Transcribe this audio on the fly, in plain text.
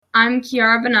I'm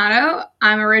Chiara Benato.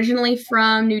 I'm originally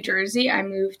from New Jersey. I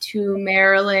moved to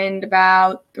Maryland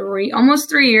about almost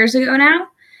 3 years ago now.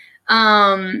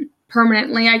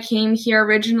 Permanently, I came here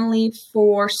originally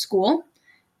for school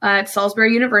at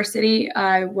Salisbury University.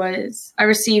 I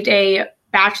received a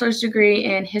bachelor's degree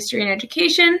in history and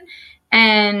education,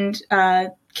 and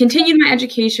continued my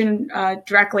education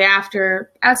directly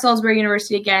after at Salisbury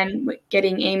University again,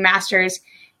 getting a master's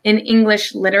in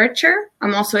English literature.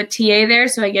 I'm also a TA there,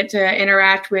 so I get to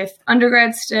interact with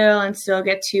undergrads still and still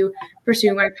get to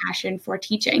pursue my passion for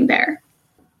teaching there.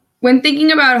 When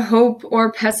thinking about hope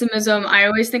or pessimism, I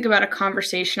always think about a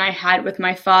conversation I had with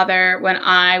my father when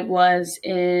I was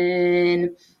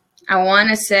in, I want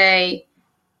to say,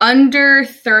 under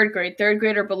third grade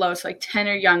or below, so like 10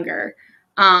 or younger.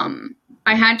 I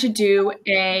had to do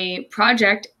a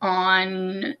project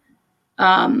on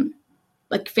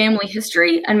like family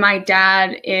history, and my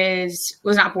dad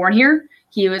was not born here.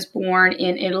 He was born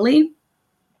in Italy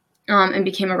and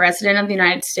became a resident of the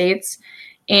United States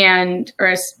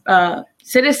or a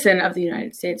citizen of the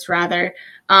United States, rather.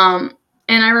 And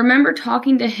I remember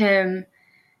talking to him,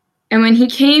 and when he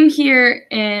came here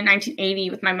in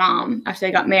 1980 with my mom after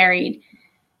they got married,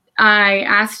 I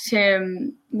asked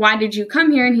him, why did you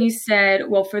come here? And he said,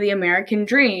 well, for the American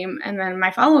dream. And then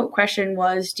my follow-up question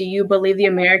was, do you believe the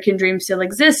American dream still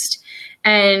exists?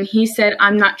 And he said,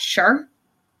 I'm not sure.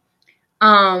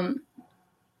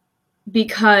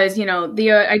 Because,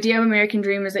 the idea of American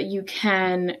dream is that you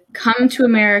can come to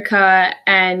America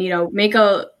and, make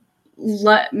a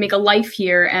life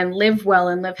here and live well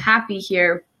and live happy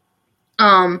here.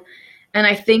 And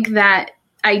I think that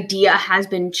idea has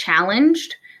been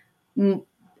challenged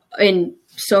in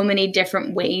so many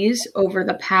different ways over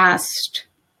the past,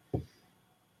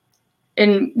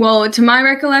 to my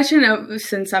recollection,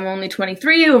 since I'm only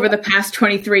 23, over the past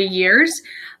 23 years.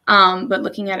 But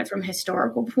looking at it from a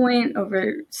historical point,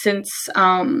 since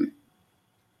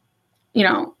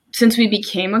we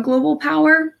became a global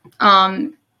power.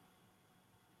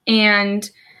 And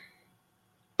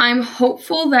I'm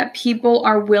hopeful that people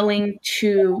are willing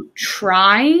to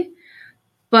try,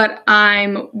 but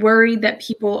I'm worried that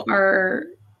people are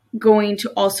going to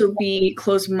also be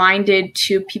closed-minded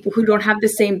to people who don't have the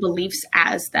same beliefs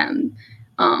as them.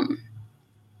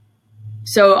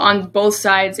 So on both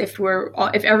sides, if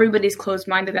everybody's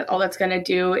closed-minded, that all that's going to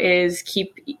do is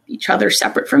keep each other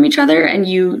separate from each other, and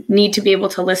you need to be able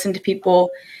to listen to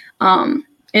people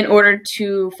in order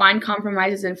to find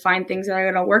compromises and find things that are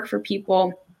going to work for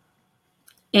people,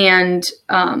 and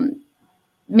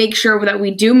make sure that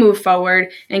we do move forward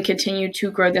and continue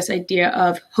to grow this idea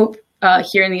of hope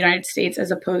here in the United States, as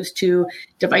opposed to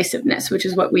divisiveness, which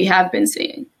is what we have been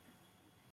seeing.